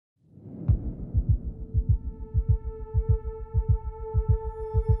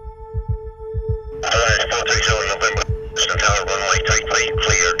430 November. The tower runway take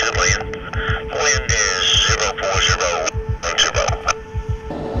clear to land. Wind is 04010.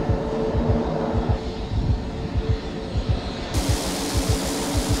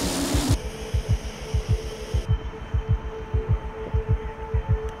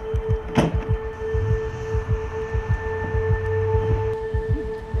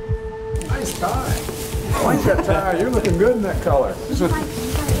 Nice tie. I like that tie. You're looking good in that color.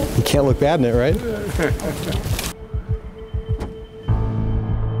 You can't look bad in it, right?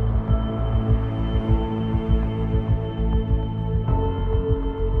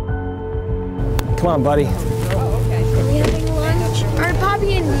 Come on, buddy. Oh, okay. Are we having lunch? Are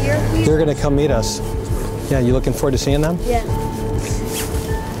Bobby and Mir? They're going to come meet us. Yeah, you looking forward to seeing them? Yeah.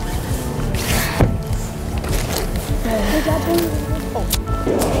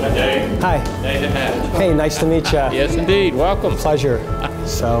 Hi, Dave. Hi. Nathan Hatch. Hey, nice to meet you. Yes, indeed. Welcome. Pleasure.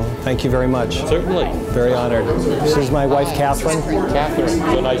 So, thank you very much. Certainly. Very honored. This is my wife, Catherine. Catherine,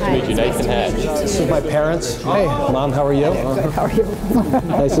 so nice to meet you. Nathan Hatch. This is my parents. Hey, Mom, how are you? Good, how are you?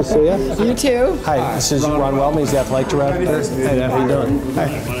 Nice to see you. You too. Hi, this is Ron Wellman. He's the athletic director. Hey, how you doing? Hi.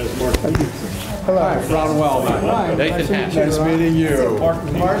 Hello, Ron Wellman. Nathan Hatch. Nice meeting you.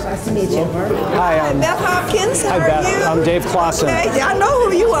 Nice to meet you. Hi, Beth Hopkins, how hi, Beth. are you? I'm Dave Clawson. Hey, I know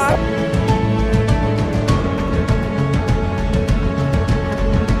who you are.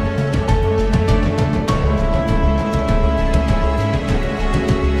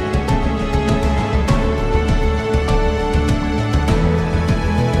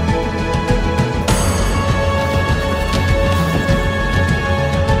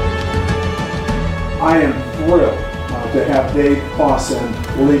 I am thrilled to have Dave Clawson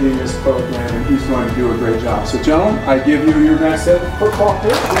leading this program, and he's going to do a great job. So, gentlemen, I give you your next head football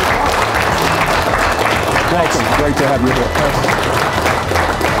coach. Thanks. Great to have you here.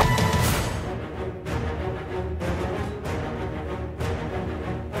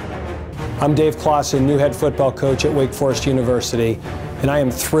 I'm Dave Clawson, new head football coach at Wake Forest University, and I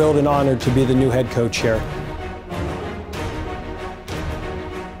am thrilled and honored to be the new head coach here.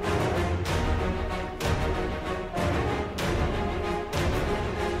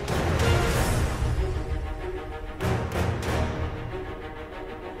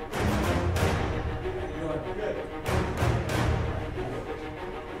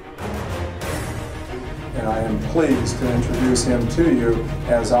 And I am pleased to introduce him to you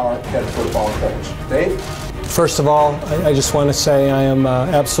as our head football coach. Dave? First of all, I just want to say I am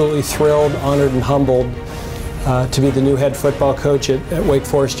absolutely thrilled, honored, and humbled to be the new head football coach at Wake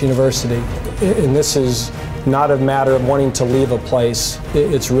Forest University. And this is not a matter of wanting to leave a place.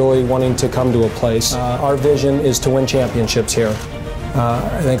 It's really wanting to come to a place. Our vision is to win championships here.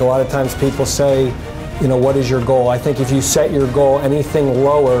 I think a lot of times people say, you know, what is your goal? I think if you set your goal anything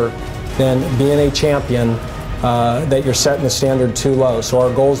lower than being a champion, that you're setting the standard too low. So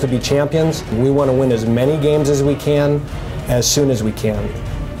our goal is to be champions. We want to win as many games as we can, as soon as we can.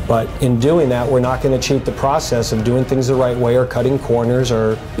 But in doing that, we're not going to cheat the process of doing things the right way or cutting corners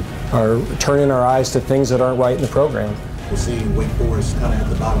or turning our eyes to things that aren't right in the program. We'll see Wake Forest kind of at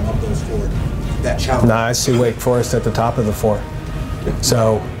the bottom of those four. That challenge. No, I see Wake Forest at the top of the four.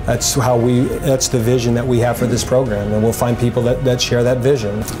 So that's that's the vision that we have for this program, and we'll find people that share that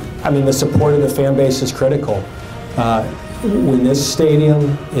vision. I mean, the support of the fan base is critical. When this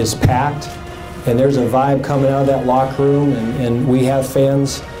stadium is packed and there's a vibe coming out of that locker room and we have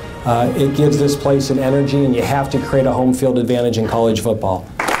fans, it gives this place an energy, and you have to create a home field advantage in college football.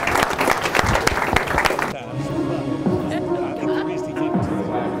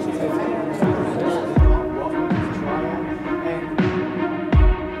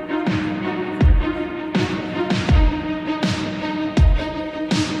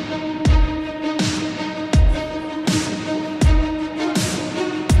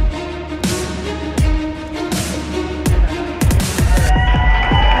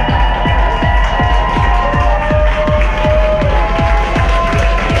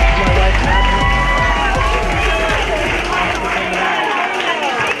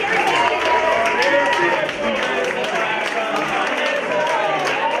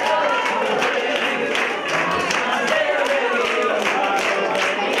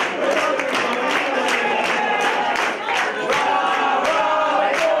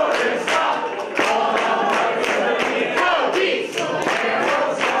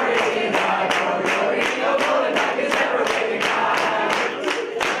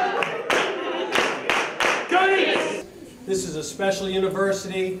 This is a special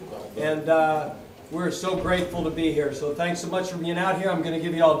university, and we're so grateful to be here. So thanks so much for being out here. I'm going to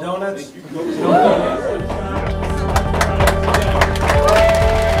give you all donuts.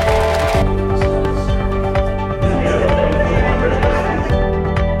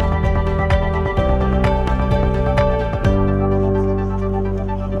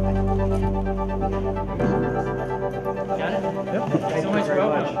 Got it? Yep. Thanks so much. You're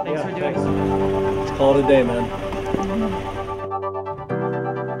welcome. Thanks for doing so much. Let's call it a day, man.